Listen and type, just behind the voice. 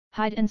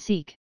Hide and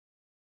Seek.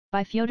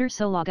 By Fiodor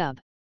Sologub.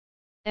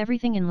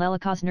 Everything in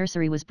Lelika's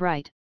nursery was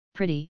bright,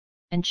 pretty,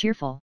 and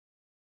cheerful.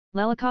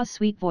 Lelika's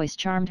sweet voice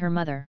charmed her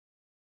mother.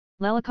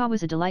 Lelika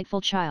was a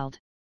delightful child.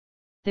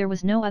 There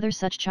was no other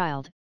such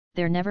child,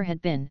 there never had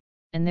been,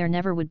 and there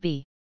never would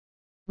be.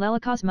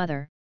 Lelika's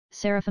mother,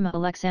 Serafima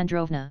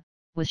Alexandrovna,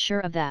 was sure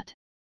of that.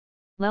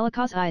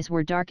 Lelika's eyes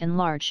were dark and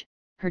large,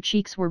 her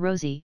cheeks were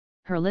rosy,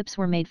 her lips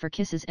were made for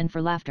kisses and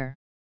for laughter.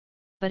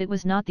 But it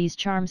was not these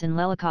charms in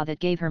Lelika that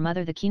gave her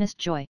mother the keenest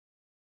joy.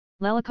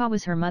 Lelika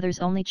was her mother's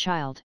only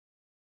child.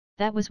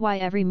 That was why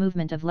every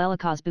movement of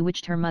Lelika's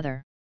bewitched her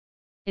mother.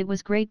 It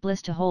was great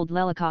bliss to hold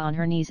Lelika on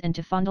her knees and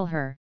to fondle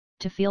her,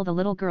 to feel the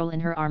little girl in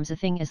her arms a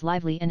thing as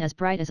lively and as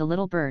bright as a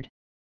little bird.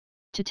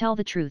 To tell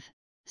the truth,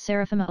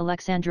 Serafima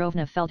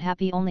Alexandrovna felt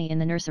happy only in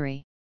the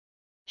nursery.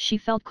 She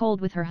felt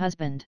cold with her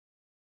husband.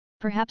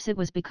 Perhaps it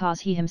was because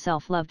he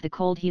himself loved the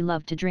cold. He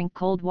loved to drink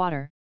cold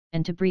water,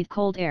 and to breathe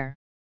cold air.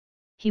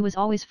 He was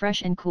always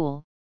fresh and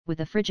cool,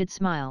 with a frigid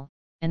smile,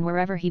 and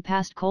wherever he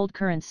passed cold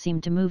currents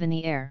seemed to move in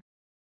the air.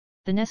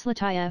 The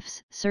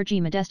Neslatievs, Sergei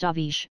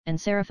Modestovich and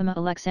Serafima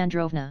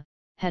Alexandrovna,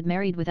 had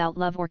married without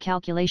love or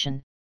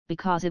calculation,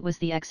 because it was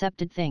the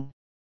accepted thing.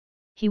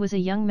 He was a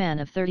young man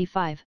of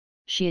 35,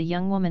 she a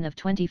young woman of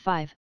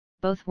 25,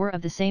 both were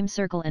of the same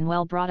circle and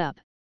well brought up.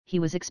 He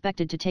was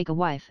expected to take a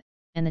wife,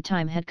 and the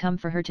time had come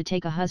for her to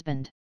take a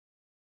husband.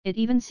 It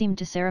even seemed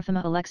to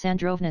Serafima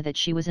Alexandrovna that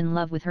she was in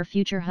love with her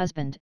future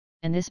husband,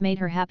 and this made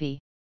her happy.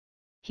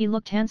 He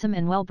looked handsome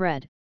and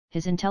well-bred,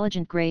 his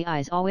intelligent grey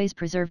eyes always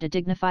preserved a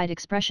dignified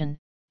expression,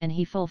 and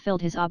he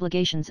fulfilled his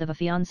obligations of a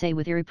fiancé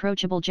with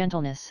irreproachable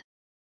gentleness.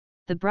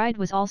 The bride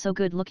was also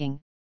good-looking.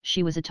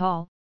 She was a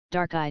tall,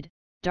 dark-eyed,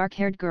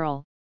 dark-haired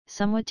girl,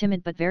 somewhat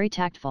timid but very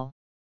tactful.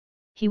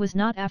 He was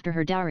not after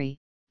her dowry,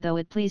 though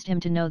it pleased him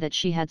to know that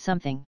she had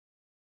something.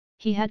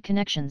 He had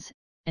connections,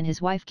 and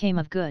his wife came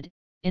of good,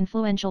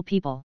 influential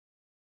people.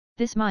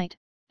 This might,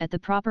 at the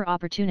proper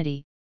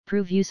opportunity,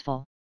 prove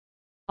useful.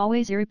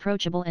 Always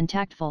irreproachable and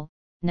tactful,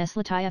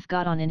 Neslatiev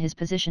got on in his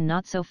position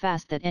not so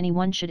fast that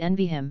anyone should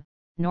envy him,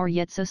 nor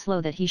yet so slow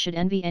that he should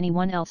envy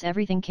anyone else.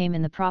 Everything came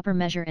in the proper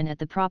measure and at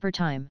the proper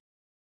time.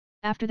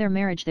 After their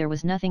marriage there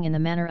was nothing in the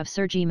manner of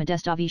Sergei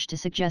Modestovich to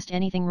suggest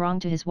anything wrong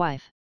to his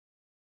wife.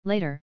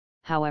 Later,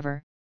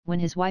 however, when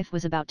his wife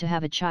was about to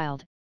have a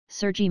child,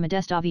 Sergei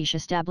Modestovich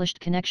established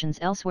connections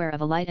elsewhere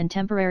of a light and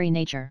temporary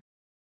nature.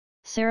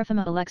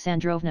 Serafima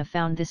Alexandrovna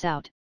found this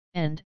out,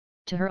 and,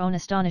 to her own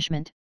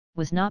astonishment,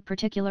 was not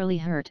particularly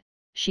hurt.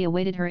 She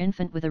awaited her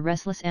infant with a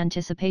restless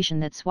anticipation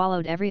that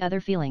swallowed every other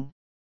feeling.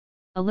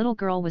 A little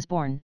girl was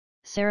born.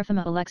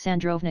 Serafima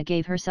Alexandrovna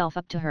gave herself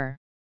up to her.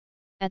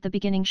 At the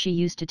beginning she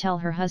used to tell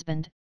her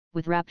husband,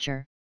 with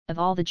rapture, of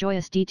all the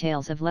joyous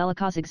details of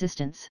Lelika's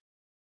existence.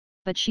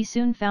 But she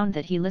soon found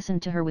that he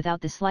listened to her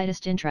without the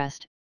slightest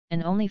interest,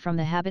 and only from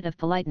the habit of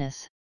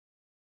politeness.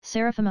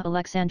 Serafima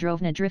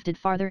Alexandrovna drifted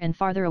farther and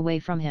farther away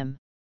from him.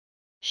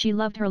 She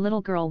loved her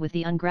little girl with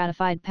the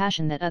ungratified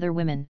passion that other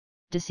women,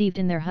 deceived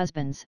in their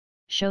husbands,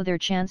 show their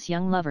chance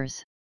young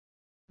lovers.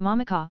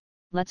 "Mamika,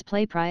 let's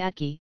play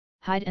Pryatki,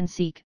 hide and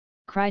seek,"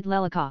 cried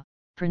Lelika,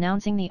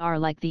 pronouncing the R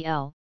like the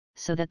L,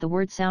 so that the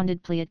word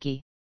sounded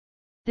Pliatki.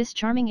 This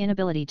charming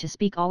inability to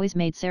speak always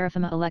made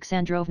Serafima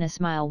Alexandrovna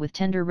smile with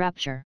tender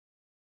rapture.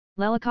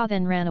 Lelika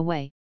then ran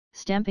away,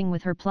 stamping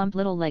with her plump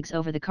little legs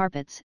over the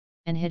carpets,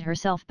 and hid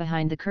herself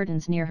behind the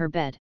curtains near her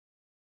bed.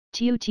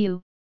 "Tiu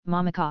tiu,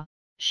 Mamika,"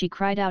 she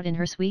cried out in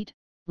her sweet,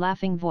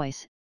 laughing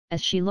voice,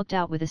 as she looked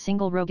out with a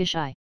single roguish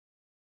eye.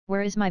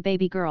 "Where is my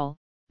baby girl?"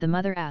 the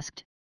mother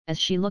asked, as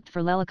she looked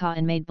for Lelika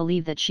and made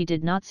believe that she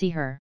did not see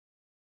her.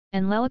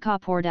 And Lelika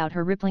poured out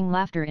her rippling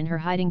laughter in her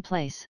hiding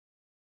place.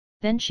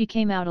 Then she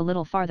came out a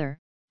little farther,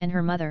 and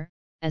her mother,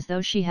 as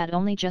though she had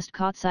only just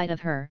caught sight of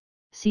her,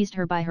 seized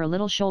her by her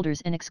little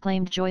shoulders and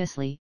exclaimed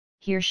joyously,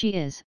 "Here she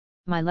is,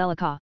 my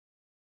Lelika."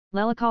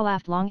 Lelika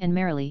laughed long and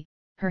merrily,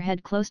 her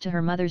head close to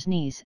her mother's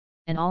knees,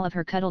 and all of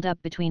her cuddled up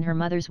between her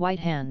mother's white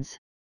hands.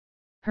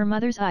 Her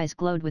mother's eyes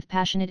glowed with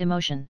passionate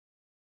emotion.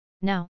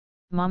 "Now,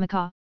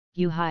 Mamika,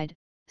 you hide,"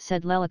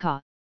 said Lelika,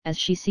 as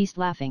she ceased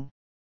laughing.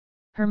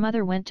 Her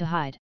mother went to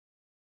hide.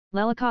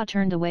 Lelika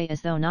turned away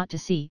as though not to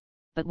see,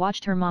 but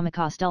watched her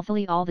Mamika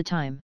stealthily all the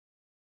time.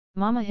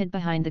 Mama hid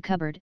behind the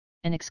cupboard,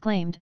 and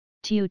exclaimed,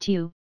 "Tiu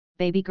tiu,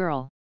 baby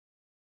girl."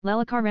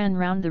 Lelika ran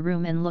round the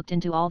room and looked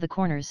into all the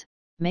corners,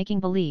 making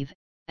believe,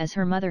 as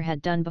her mother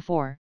had done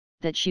before,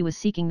 that she was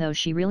seeking, though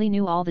she really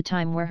knew all the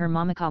time where her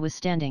Mamika was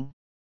standing.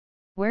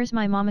 "Where's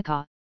my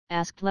Mamika?"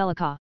 asked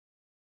Lelika.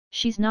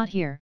 "She's not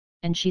here,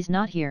 and she's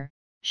not here,"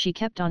 she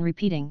kept on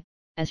repeating,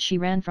 as she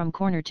ran from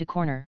corner to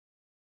corner.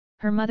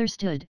 Her mother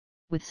stood,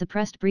 with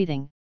suppressed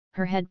breathing,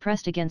 her head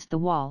pressed against the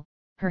wall,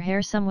 her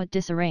hair somewhat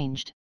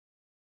disarranged.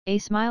 A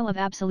smile of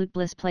absolute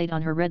bliss played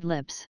on her red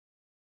lips.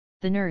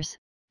 The nurse,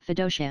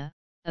 Fedosia,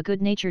 a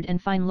good-natured and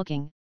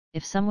fine-looking,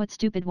 if somewhat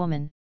stupid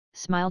woman,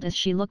 smiled as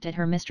she looked at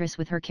her mistress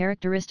with her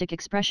characteristic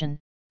expression,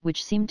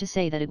 which seemed to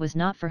say that it was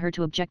not for her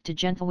to object to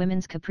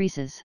gentlewomen's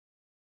caprices.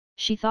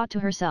 She thought to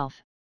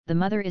herself, "The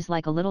mother is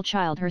like a little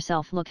child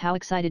herself, look how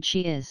excited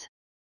she is."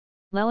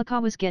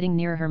 Lelika was getting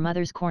near her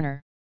mother's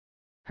corner.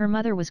 Her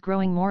mother was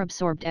growing more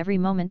absorbed every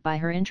moment by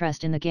her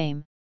interest in the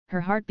game,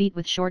 her heart beat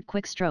with short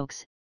quick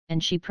strokes,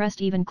 and she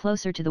pressed even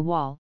closer to the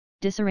wall,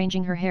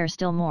 disarranging her hair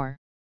still more.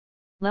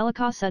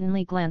 Lelika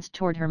suddenly glanced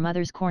toward her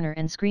mother's corner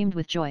and screamed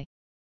with joy.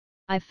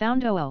 "I've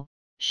found Oo!"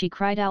 she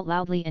cried out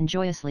loudly and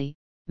joyously,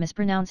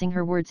 mispronouncing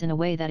her words in a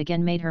way that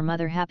again made her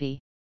mother happy.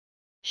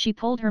 She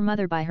pulled her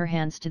mother by her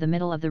hands to the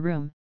middle of the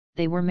room,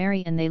 they were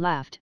merry and they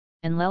laughed,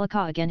 and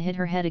Lelika again hit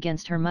her head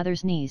against her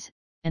mother's knees,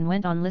 and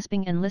went on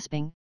lisping and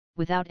lisping,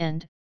 without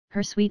end,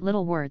 her sweet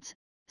little words,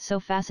 so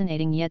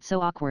fascinating yet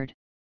so awkward.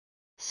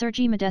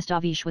 Sergei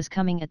Modestovich was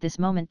coming at this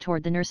moment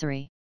toward the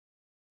nursery.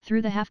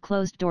 Through the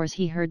half-closed doors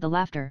he heard the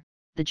laughter,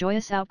 the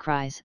joyous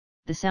outcries,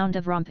 the sound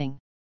of romping.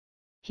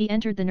 He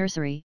entered the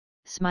nursery,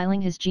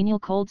 smiling his genial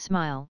cold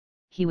smile,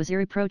 he was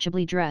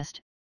irreproachably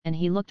dressed, and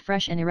he looked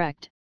fresh and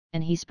erect,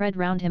 and he spread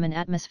round him an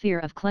atmosphere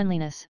of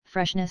cleanliness,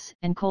 freshness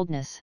and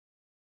coldness.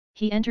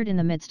 He entered in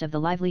the midst of the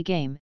lively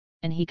game,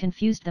 and he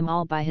confused them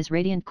all by his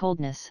radiant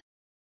coldness.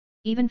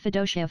 Even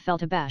Fedosia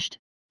felt abashed,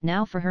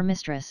 now for her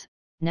mistress,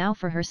 now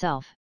for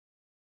herself.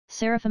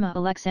 Serafima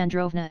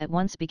Alexandrovna at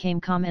once became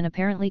calm and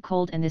apparently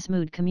cold, and this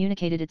mood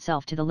communicated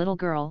itself to the little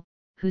girl,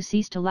 who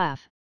ceased to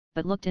laugh,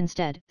 but looked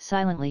instead,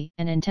 silently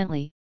and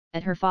intently,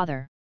 at her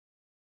father.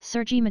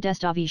 Sergei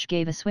Modestovich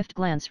gave a swift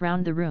glance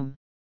round the room.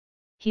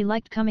 He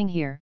liked coming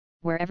here,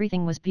 where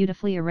everything was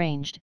beautifully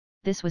arranged.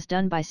 This was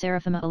done by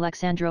Serafima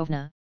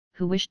Alexandrovna,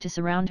 who wished to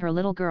surround her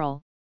little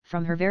girl,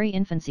 from her very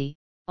infancy,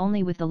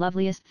 only with the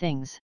loveliest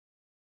things.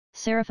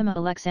 Serafima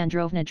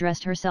Alexandrovna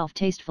dressed herself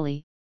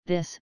tastefully,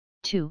 this,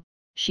 too,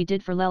 she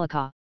did for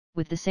Lelika,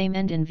 with the same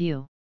end in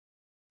view.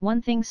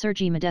 One thing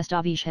Sergei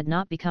Modestovich had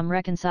not become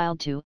reconciled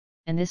to,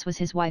 and this was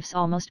his wife's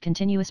almost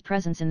continuous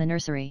presence in the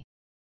nursery.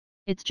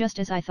 "It's just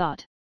as I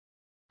thought.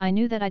 I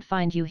knew that I'd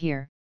find you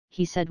here,"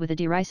 he said with a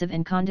derisive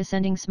and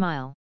condescending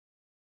smile.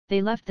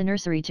 They left the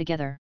nursery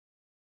together.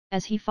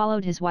 As he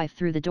followed his wife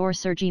through the door,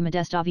 Sergei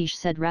Modestovich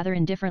said rather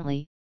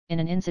indifferently, in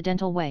an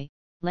incidental way,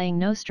 laying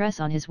no stress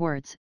on his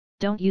words,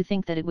 "Don't you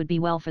think that it would be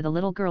well for the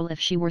little girl if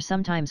she were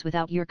sometimes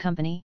without your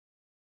company?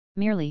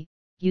 Merely,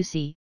 you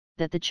see,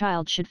 that the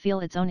child should feel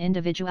its own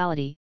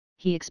individuality,"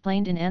 he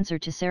explained in answer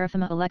to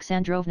Serafima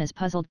Alexandrovna's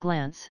puzzled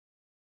glance.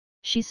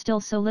 "She's still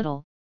so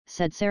little,"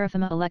 said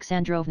Serafima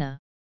Alexandrovna.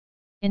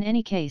 "In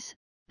any case,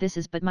 this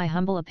is but my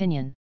humble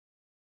opinion.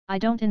 I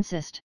don't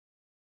insist.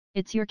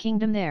 It's your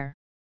kingdom there.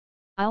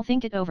 I'll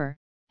think it over,"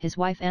 his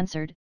wife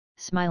answered,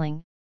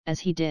 smiling, as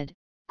he did,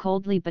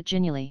 coldly but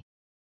genially.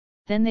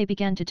 Then they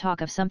began to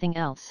talk of something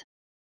else.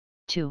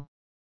 2.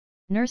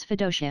 Nurse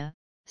Fedosia,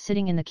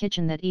 sitting in the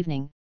kitchen that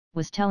evening,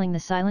 was telling the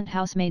silent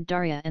housemaid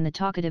Darya and the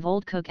talkative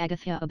old cook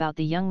Agathya about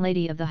the young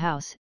lady of the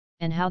house,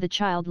 and how the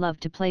child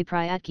loved to play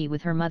pryatki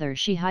with her mother.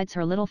 She hides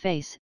her little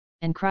face,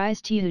 and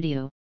cries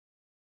tiu-tiu.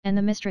 "And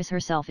the mistress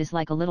herself is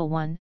like a little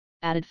one,"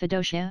 added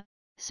Fedosia,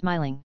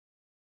 smiling.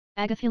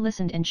 Agathya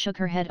listened and shook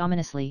her head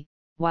ominously,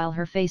 while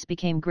her face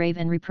became grave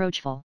and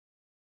reproachful.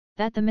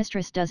 "That the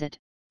mistress does it,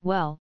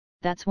 well,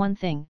 that's one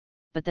thing,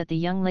 but that the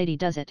young lady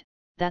does it,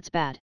 that's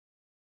bad."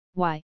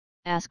 "Why?"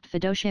 asked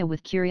Fedosia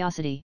with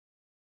curiosity.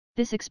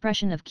 This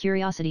expression of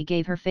curiosity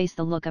gave her face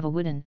the look of a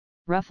wooden,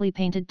 roughly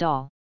painted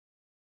doll.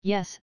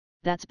 "Yes,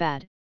 that's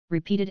bad,"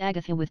 repeated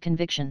Agathya with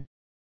conviction.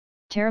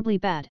 "Terribly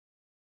bad."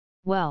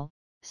 "Well,"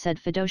 said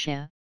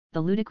Fedosia, the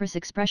ludicrous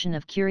expression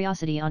of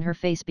curiosity on her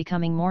face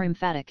becoming more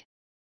emphatic.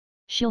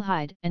 "She'll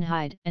hide and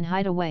hide and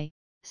hide away,"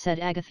 said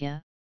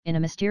Agathya, in a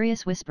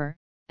mysterious whisper,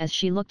 as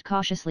she looked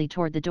cautiously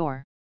toward the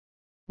door.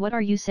 "What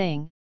are you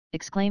saying?"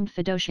 exclaimed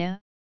Fedosia,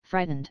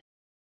 frightened.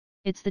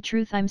 "It's the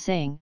truth I'm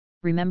saying,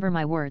 remember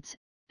my words,"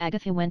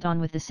 Agathya went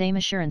on with the same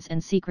assurance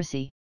and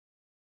secrecy.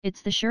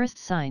 "It's the surest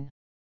sign."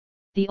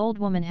 The old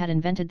woman had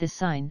invented this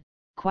sign,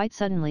 quite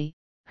suddenly,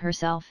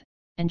 herself,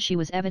 and she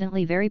was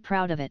evidently very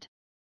proud of it.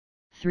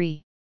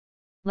 3.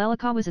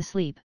 Lelika was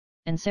asleep,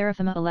 and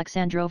Serafima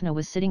Alexandrovna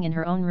was sitting in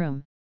her own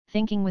room,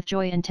 thinking with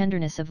joy and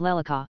tenderness of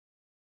Lelika.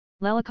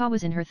 Lelika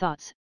was in her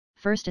thoughts,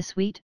 first a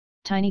sweet,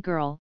 tiny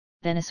girl,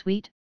 then a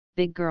sweet,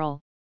 big girl,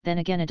 then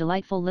again a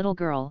delightful little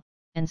girl,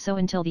 and so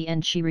until the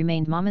end she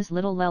remained Mama's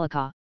little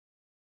Lelika.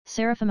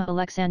 Serafima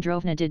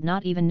Alexandrovna did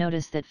not even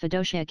notice that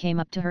Fedosia came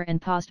up to her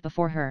and paused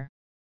before her.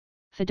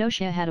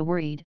 Fedosia had a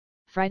worried,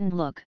 frightened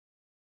look.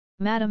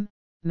 "Madam,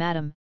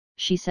 madam,"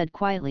 she said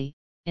quietly,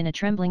 in a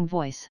trembling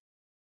voice.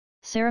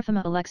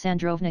 Serafima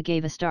Alexandrovna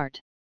gave a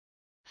start.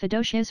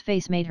 Fedosia's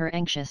face made her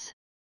anxious.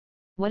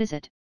 "What is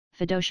it,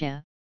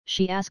 Fedosia?"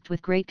 she asked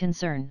with great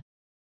concern.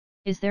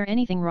 "Is there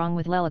anything wrong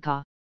with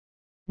Lelika?"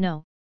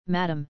 "No,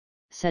 madam,"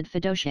 said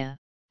Fedosia,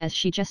 as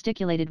she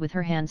gesticulated with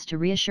her hands to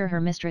reassure her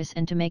mistress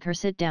and to make her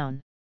sit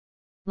down.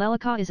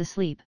 "Lelika is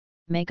asleep,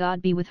 may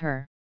God be with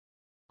her.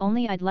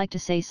 Only I'd like to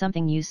say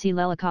something. You see,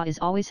 Lelika is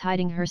always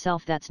hiding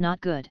herself. That's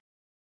not good."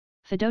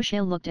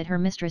 Fedosia looked at her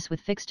mistress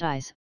with fixed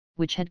eyes,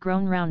 which had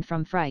grown round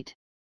from fright.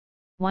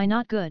 "Why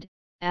not good?"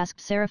 asked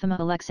Serafima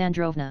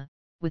Alexandrovna,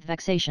 with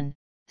vexation,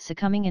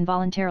 succumbing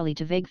involuntarily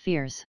to vague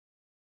fears.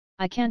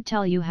 "I can't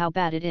tell you how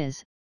bad it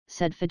is,"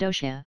 said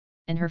Fedosia,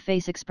 and her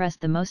face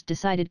expressed the most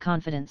decided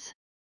confidence.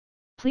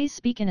 "Please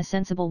speak in a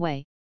sensible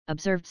way,"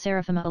 observed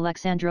Serafima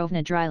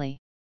Alexandrovna dryly.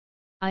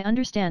 "I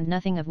understand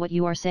nothing of what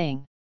you are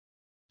saying."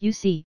 "You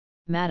see,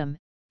 madam,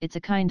 it's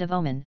a kind of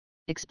omen,"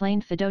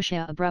 explained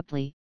Fedosia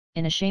abruptly,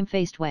 in a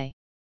shamefaced way.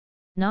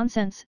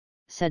 "Nonsense,"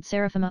 said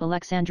Serafima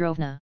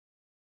Alexandrovna.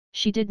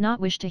 She did not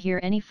wish to hear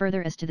any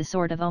further as to the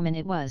sort of omen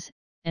it was,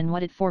 and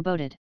what it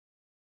foreboded.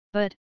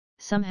 But,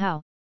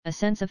 somehow, a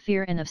sense of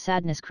fear and of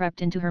sadness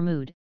crept into her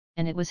mood,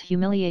 and it was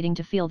humiliating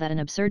to feel that an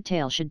absurd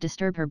tale should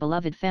disturb her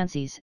beloved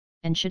fancies,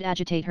 and should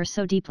agitate her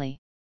so deeply.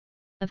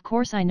 "Of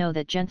course I know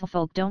that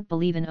gentlefolk don't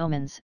believe in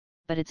omens,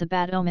 but it's a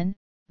bad omen,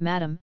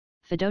 madam,"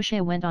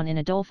 Fedosia went on in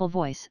a doleful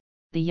voice.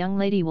 "The young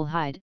lady will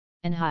hide,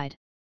 and hide."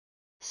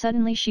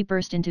 Suddenly she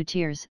burst into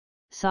tears,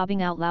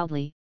 sobbing out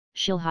loudly,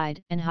 "She'll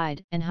hide, and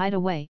hide, and hide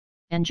away,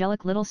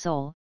 angelic little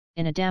soul,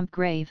 in a damp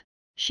grave,"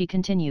 she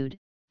continued,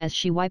 as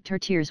she wiped her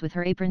tears with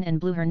her apron and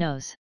blew her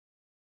nose.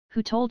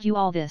 "Who told you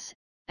all this?"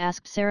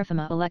 asked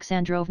Serafima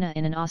Alexandrovna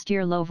in an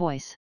austere low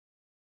voice.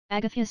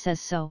 "Agathia says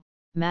so,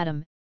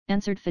 madam,"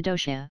 answered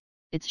Fedosia.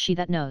 "It's she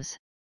that knows."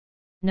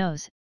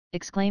 "Knows,"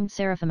 exclaimed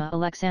Serafima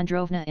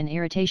Alexandrovna in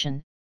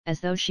irritation, as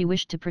though she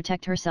wished to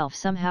protect herself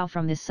somehow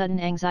from this sudden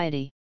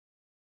anxiety.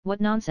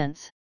 "What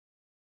nonsense!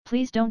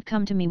 Please don't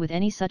come to me with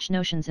any such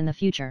notions in the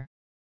future.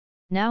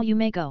 Now you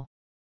may go."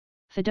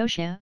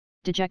 Fedosia,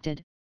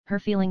 dejected, her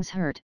feelings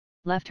hurt,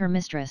 left her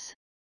mistress.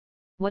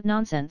 "What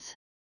nonsense!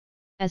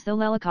 As though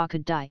Lelika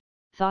could die,"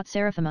 thought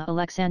Serafima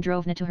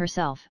Alexandrovna to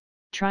herself,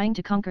 trying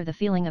to conquer the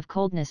feeling of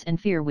coldness and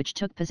fear which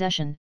took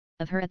possession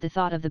of her at the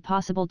thought of the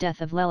possible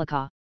death of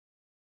Lelika.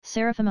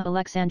 Serafima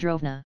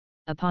Alexandrovna,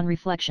 upon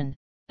reflection,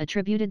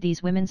 attributed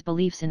these women's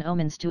beliefs in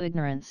omens to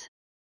ignorance.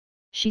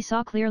 She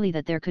saw clearly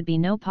that there could be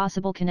no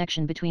possible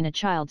connection between a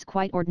child's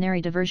quite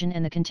ordinary diversion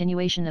and the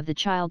continuation of the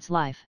child's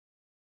life.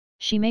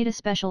 She made a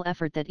special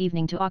effort that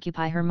evening to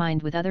occupy her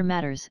mind with other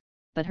matters,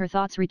 but her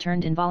thoughts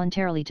returned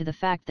involuntarily to the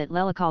fact that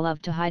Lelika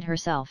loved to hide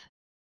herself.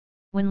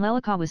 When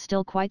Lelika was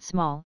still quite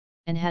small,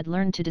 and had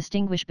learned to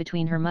distinguish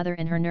between her mother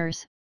and her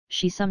nurse,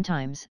 she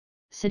sometimes,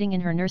 sitting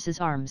in her nurse's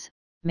arms,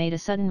 made a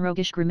sudden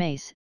roguish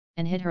grimace,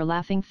 and hid her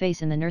laughing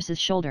face in the nurse's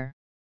shoulder.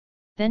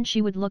 Then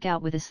she would look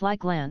out with a sly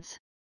glance.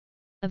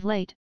 Of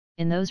late,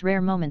 in those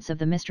rare moments of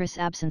the mistress'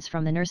 absence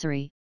from the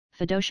nursery,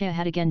 Fedosia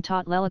had again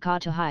taught Lelika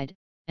to hide,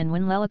 and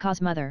when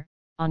Lelika's mother,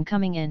 on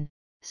coming in,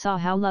 saw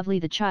how lovely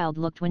the child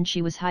looked when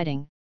she was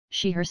hiding,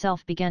 she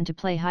herself began to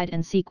play hide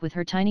and seek with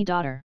her tiny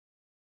daughter.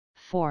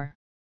 4.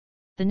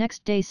 The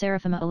next day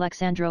Serafima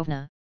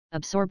Alexandrovna,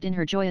 absorbed in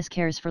her joyous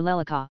cares for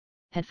Lelika,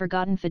 had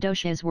forgotten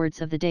Fedosia's words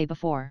of the day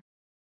before.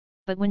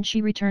 But when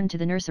she returned to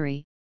the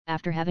nursery,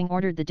 after having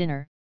ordered the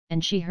dinner,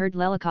 and she heard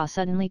Lelika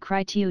suddenly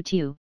cry "tiu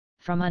tiu,"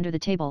 from under the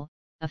table,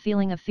 a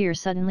feeling of fear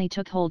suddenly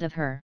took hold of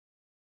her.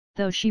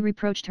 Though she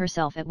reproached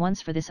herself at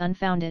once for this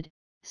unfounded,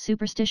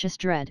 superstitious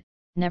dread,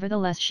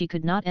 nevertheless she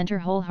could not enter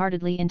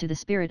wholeheartedly into the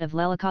spirit of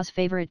Lelika's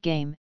favorite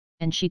game,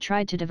 and she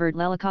tried to divert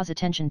Lelika's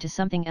attention to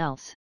something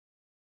else.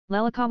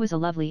 Lelika was a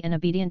lovely and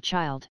obedient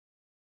child.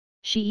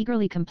 She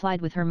eagerly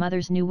complied with her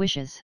mother's new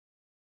wishes.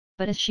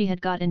 But as she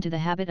had got into the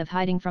habit of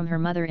hiding from her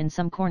mother in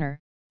some corner,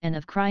 and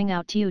of crying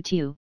out "tiu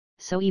tiu,"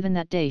 so even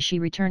that day she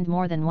returned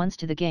more than once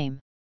to the game.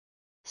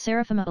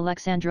 Serafima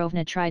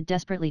Alexandrovna tried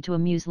desperately to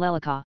amuse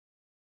Lelika.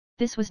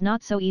 This was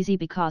not so easy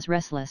because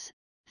restless,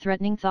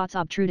 threatening thoughts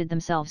obtruded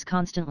themselves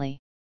constantly.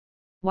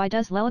 Why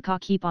does Lelika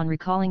keep on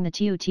recalling the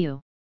 "tiu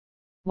tiu"?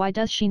 Why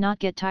does she not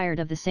get tired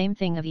of the same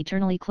thing of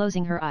eternally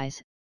closing her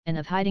eyes, and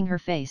of hiding her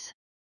face?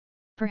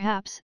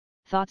 Perhaps,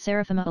 thought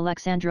Serafima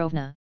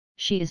Alexandrovna,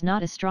 she is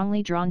not as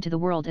strongly drawn to the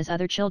world as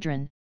other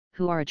children,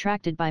 who are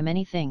attracted by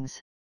many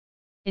things.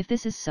 If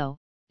this is so,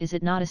 is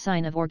it not a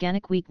sign of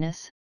organic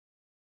weakness?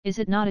 Is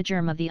it not a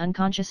germ of the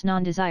unconscious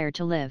non-desire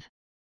to live?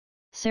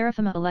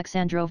 Serafima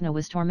Alexandrovna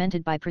was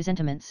tormented by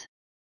presentiments.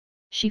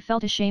 She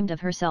felt ashamed of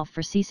herself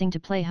for ceasing to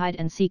play hide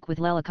and seek with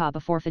Lelika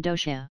before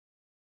Fedosia.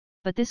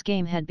 But this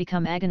game had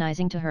become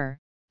agonizing to her,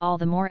 all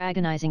the more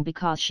agonizing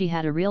because she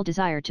had a real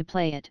desire to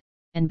play it,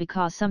 and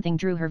because something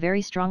drew her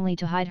very strongly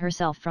to hide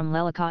herself from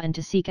Lelika and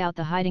to seek out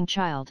the hiding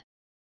child.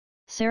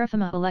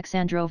 Serafima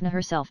Alexandrovna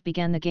herself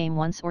began the game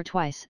once or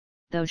twice,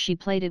 though she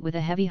played it with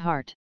a heavy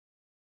heart.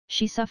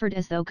 She suffered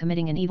as though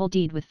committing an evil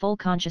deed with full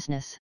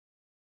consciousness.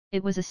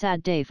 It was a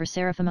sad day for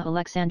Serafima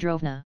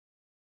Alexandrovna.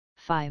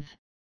 5.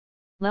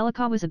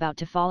 Lelika was about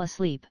to fall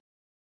asleep.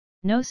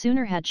 No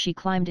sooner had she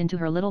climbed into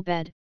her little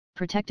bed,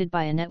 protected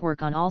by a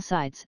network on all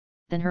sides,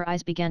 than her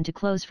eyes began to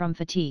close from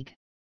fatigue.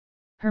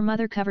 Her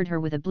mother covered her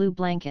with a blue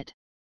blanket.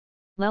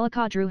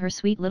 Lelika drew her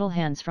sweet little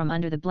hands from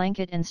under the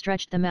blanket and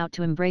stretched them out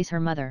to embrace her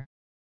mother.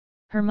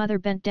 Her mother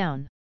bent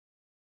down.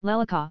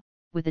 Lelika,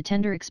 with a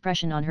tender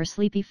expression on her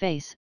sleepy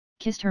face,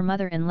 kissed her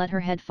mother and let her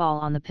head fall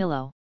on the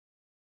pillow.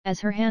 As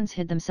her hands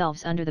hid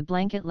themselves under the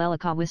blanket,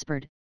 Lelika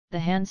whispered, "The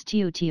hands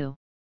tiu tiu."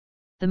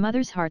 The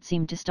mother's heart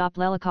seemed to stop.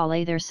 Lelika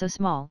lay there so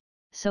small,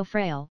 so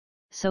frail,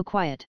 so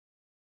quiet.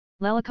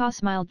 Lelika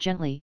smiled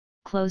gently,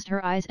 closed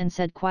her eyes and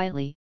said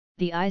quietly,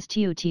 "The eyes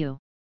tiu tiu."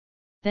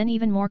 Then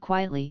even more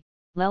quietly,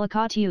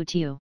 "Lelika tiu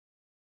tiu."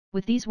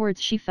 With these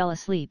words she fell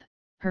asleep,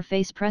 her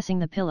face pressing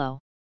the pillow.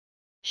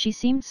 She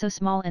seemed so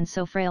small and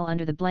so frail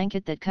under the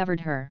blanket that covered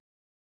her.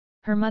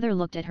 Her mother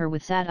looked at her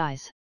with sad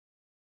eyes.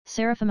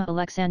 Serafima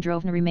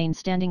Alexandrovna remained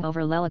standing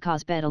over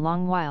Lelika's bed a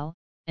long while,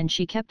 and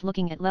she kept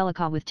looking at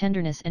Lelika with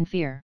tenderness and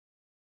fear.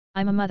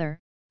 I'm a mother,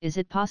 is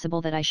it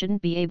possible that I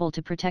shouldn't be able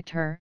to protect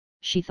her,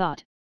 she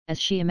thought, as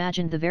she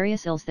imagined the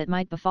various ills that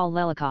might befall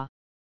Lelika.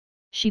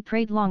 She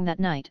prayed long that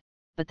night,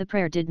 but the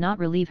prayer did not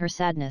relieve her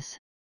sadness.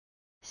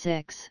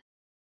 6.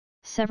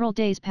 Several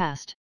days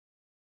passed.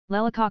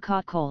 Lelika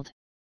caught cold.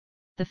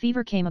 The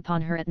fever came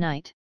upon her at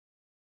night.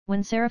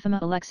 When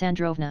Serafima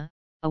Alexandrovna,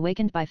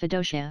 awakened by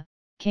Fedosia,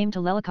 came to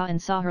Lelika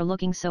and saw her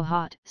looking so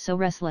hot, so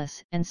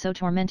restless, and so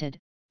tormented,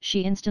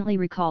 she instantly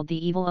recalled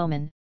the evil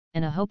omen,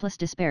 and a hopeless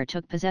despair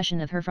took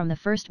possession of her from the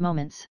first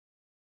moments.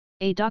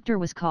 A doctor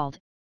was called,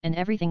 and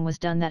everything was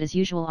done that is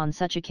usual on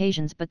such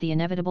occasions, but the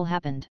inevitable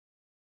happened.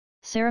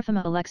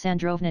 Serafima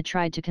Alexandrovna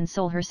tried to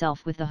console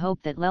herself with the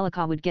hope that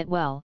Lelika would get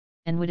well,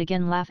 and would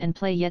again laugh and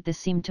play, yet this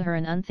seemed to her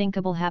an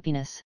unthinkable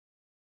happiness.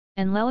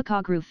 And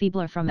Lelika grew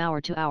feebler from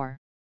hour to hour.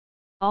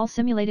 All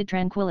simulated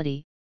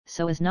tranquility,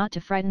 so as not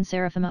to frighten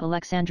Serafima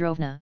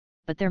Alexandrovna,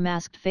 but their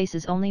masked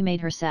faces only made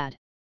her sad.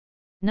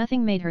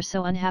 Nothing made her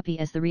so unhappy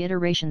as the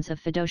reiterations of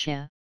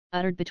Fedosia,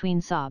 uttered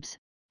between sobs.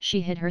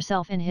 She hid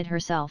herself and hid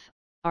herself,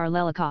 our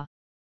Lelika.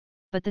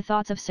 But the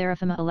thoughts of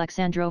Serafima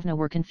Alexandrovna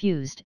were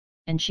confused,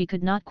 and she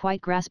could not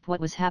quite grasp what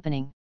was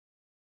happening.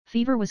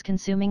 Fever was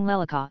consuming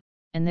Lelika,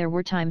 and there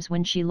were times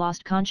when she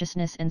lost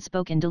consciousness and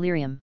spoke in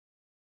delirium.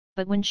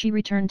 But when she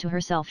returned to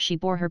herself she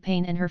bore her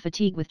pain and her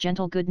fatigue with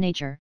gentle good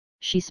nature.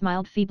 She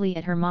smiled feebly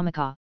at her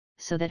mamaka,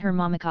 so that her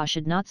mamaka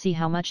should not see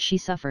how much she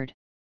suffered.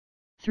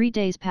 3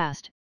 days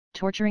passed,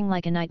 torturing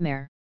like a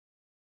nightmare.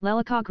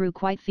 Lelika grew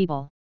quite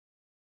feeble.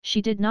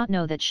 She did not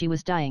know that she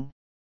was dying.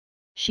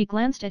 She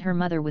glanced at her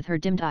mother with her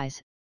dimmed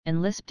eyes,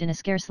 and lisped in a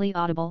scarcely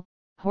audible,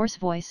 hoarse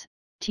voice,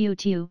 "Tiu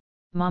tiu,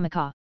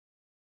 mamaka.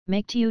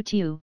 Make tiu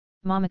tiu,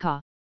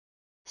 mamaka."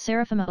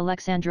 Serafima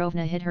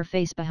Alexandrovna hid her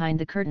face behind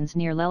the curtains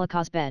near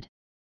Lelika's bed.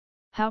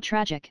 "How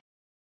tragic!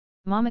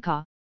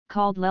 Mamaka,"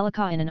 called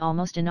Lelika in an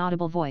almost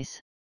inaudible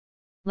voice.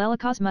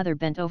 Lelika's mother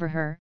bent over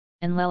her,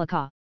 and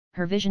Lelika,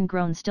 her vision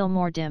grown still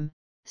more dim,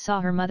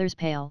 saw her mother's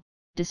pale,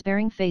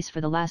 despairing face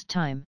for the last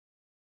time.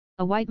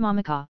 "A white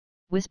mamaka,"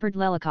 whispered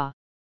Lelika.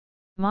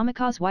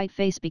 Mamaka's white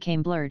face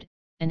became blurred,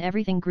 and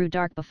everything grew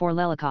dark before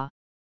Lelika.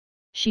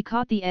 She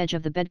caught the edge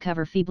of the bed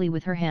cover feebly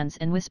with her hands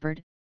and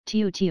whispered,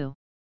 "Tiu tiu."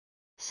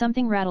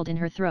 Something rattled in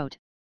her throat.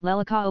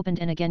 Lelika opened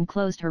and again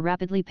closed her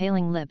rapidly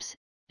paling lips,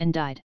 and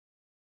died.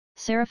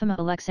 Serafima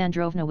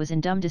Alexandrovna was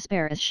in dumb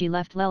despair as she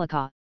left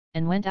Lelika,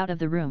 and went out of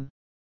the room.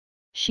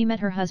 She met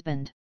her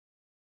husband.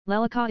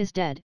 "Lelika is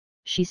dead,"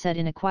 she said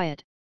in a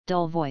quiet,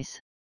 dull voice.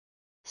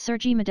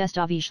 Sergei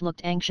Modestovich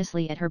looked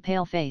anxiously at her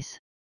pale face.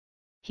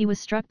 He was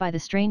struck by the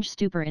strange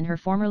stupor in her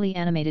formerly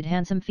animated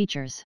handsome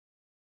features.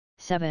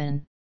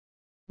 7.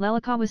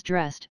 Lelika was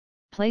dressed,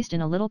 placed in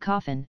a little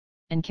coffin,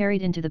 and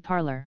carried into the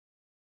parlor.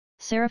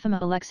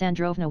 Serafima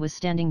Alexandrovna was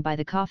standing by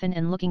the coffin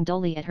and looking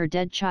dully at her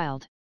dead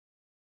child.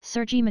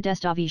 Sergei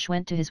Modestovich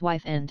went to his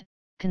wife and,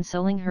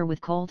 consoling her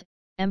with cold,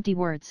 empty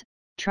words,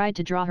 tried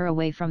to draw her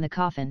away from the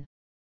coffin.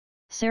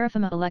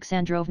 Serafima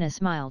Alexandrovna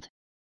smiled.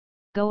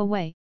 "Go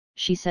away,"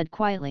 she said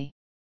quietly.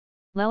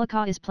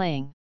 "Lelika is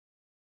playing.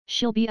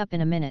 She'll be up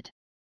in a minute."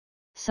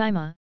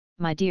 "Sima,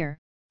 my dear,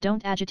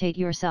 don't agitate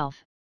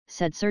yourself,"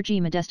 said Sergei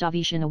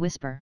Modestovich in a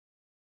whisper.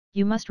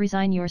 "You must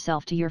resign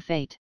yourself to your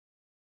fate."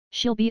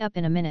 "She'll be up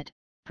in a minute,"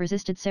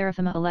 persisted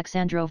Serafima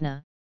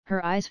Alexandrovna,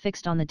 her eyes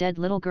fixed on the dead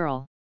little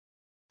girl.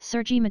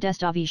 Sergei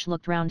Modestovich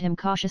looked round him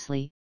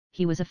cautiously.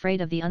 He was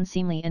afraid of the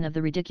unseemly and of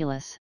the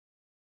ridiculous.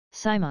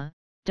 "Sima,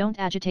 don't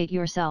agitate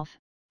yourself,"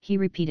 he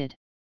repeated.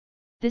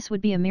 This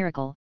would be a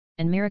miracle,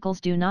 and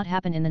miracles do not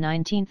happen in the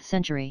 19th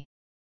century.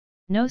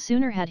 No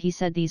sooner had he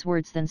said these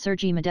words than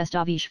Sergei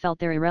Modestovich felt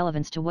their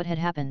irrelevance to what had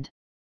happened.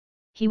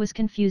 He was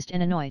confused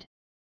and annoyed.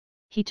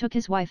 He took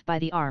his wife by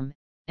the arm,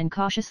 and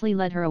cautiously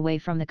led her away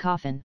from the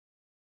coffin.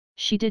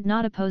 She did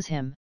not oppose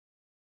him.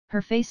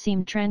 Her face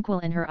seemed tranquil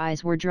and her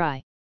eyes were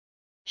dry.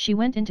 She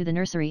went into the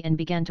nursery and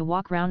began to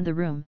walk round the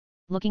room,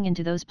 looking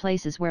into those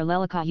places where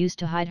Lelika used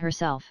to hide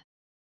herself.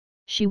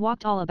 She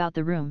walked all about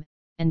the room,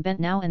 and bent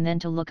now and then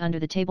to look under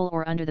the table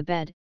or under the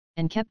bed,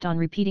 and kept on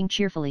repeating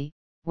cheerfully,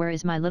 "Where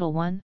is my little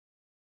one?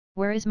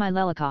 Where is my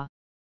Lelika?"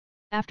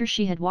 After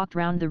she had walked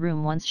round the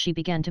room once she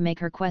began to make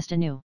her quest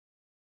anew.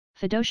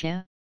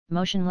 Fedosia,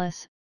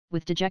 motionless,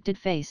 with dejected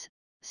face,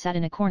 sat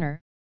in a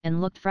corner,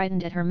 and looked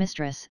frightened at her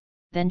mistress.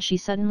 Then she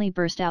suddenly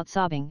burst out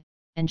sobbing,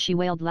 and she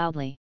wailed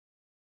loudly.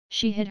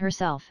 She hid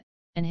herself,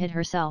 and hid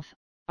herself,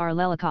 our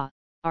Lelika,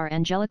 our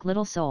angelic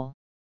little soul.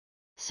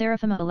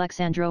 Serafima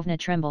Alexandrovna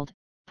trembled,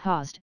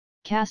 paused,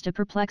 cast a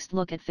perplexed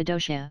look at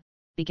Fedosia,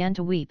 began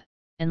to weep,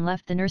 and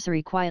left the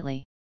nursery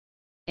quietly.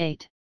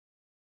 8.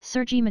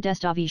 Sergei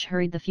Modestovich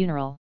hurried the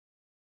funeral.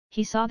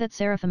 He saw that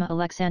Serafima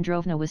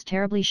Alexandrovna was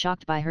terribly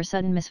shocked by her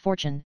sudden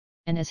misfortune,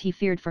 and as he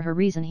feared for her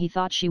reason he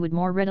thought she would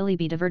more readily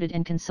be diverted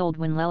and consoled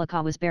when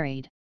Lelika was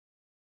buried.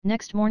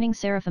 Next morning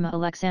Serafima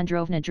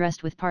Alexandrovna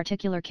dressed with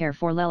particular care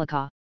for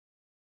Lelika.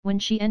 When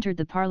she entered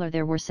the parlor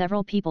there were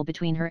several people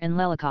between her and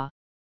Lelika.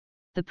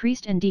 The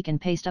priest and deacon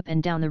paced up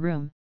and down the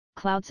room,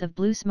 clouds of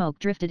blue smoke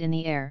drifted in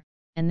the air,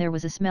 and there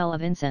was a smell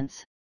of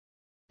incense.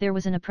 There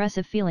was an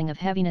oppressive feeling of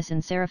heaviness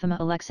in Serafima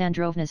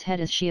Alexandrovna's head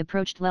as she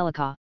approached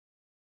Lelika.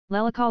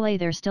 Lelika lay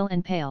there still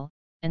and pale,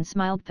 and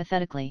smiled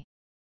pathetically.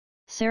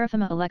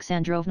 Serafima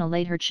Alexandrovna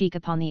laid her cheek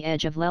upon the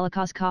edge of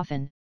Lelika's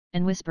coffin,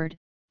 and whispered,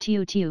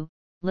 "Tiu tiu,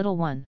 little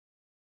one."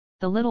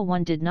 The little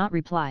one did not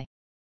reply.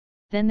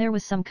 Then there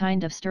was some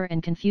kind of stir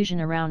and confusion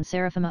around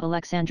Serafima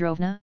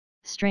Alexandrovna,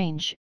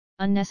 strange,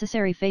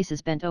 unnecessary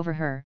faces bent over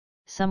her,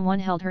 someone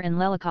held her and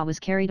Lelika was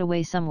carried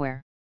away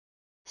somewhere.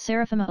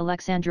 Serafima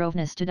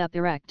Alexandrovna stood up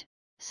erect,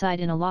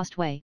 sighed in a lost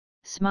way,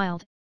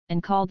 smiled,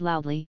 and called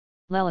loudly,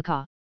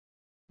 "Lelika."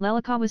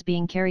 Lelika was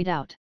being carried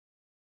out.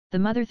 The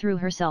mother threw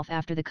herself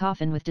after the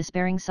coffin with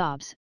despairing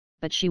sobs,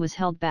 but she was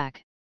held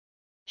back.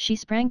 She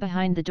sprang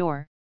behind the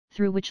door,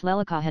 through which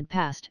Lelika had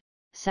passed,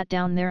 sat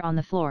down there on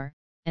the floor,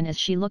 and as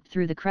she looked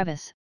through the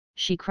crevice,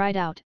 she cried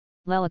out,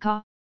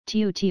 "Lelika,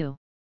 tiu tiu."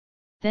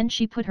 Then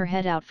she put her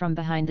head out from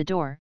behind the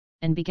door,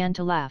 and began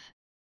to laugh.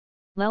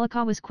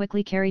 Lelika was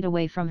quickly carried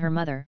away from her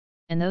mother,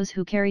 and those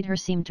who carried her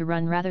seemed to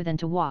run rather than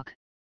to walk.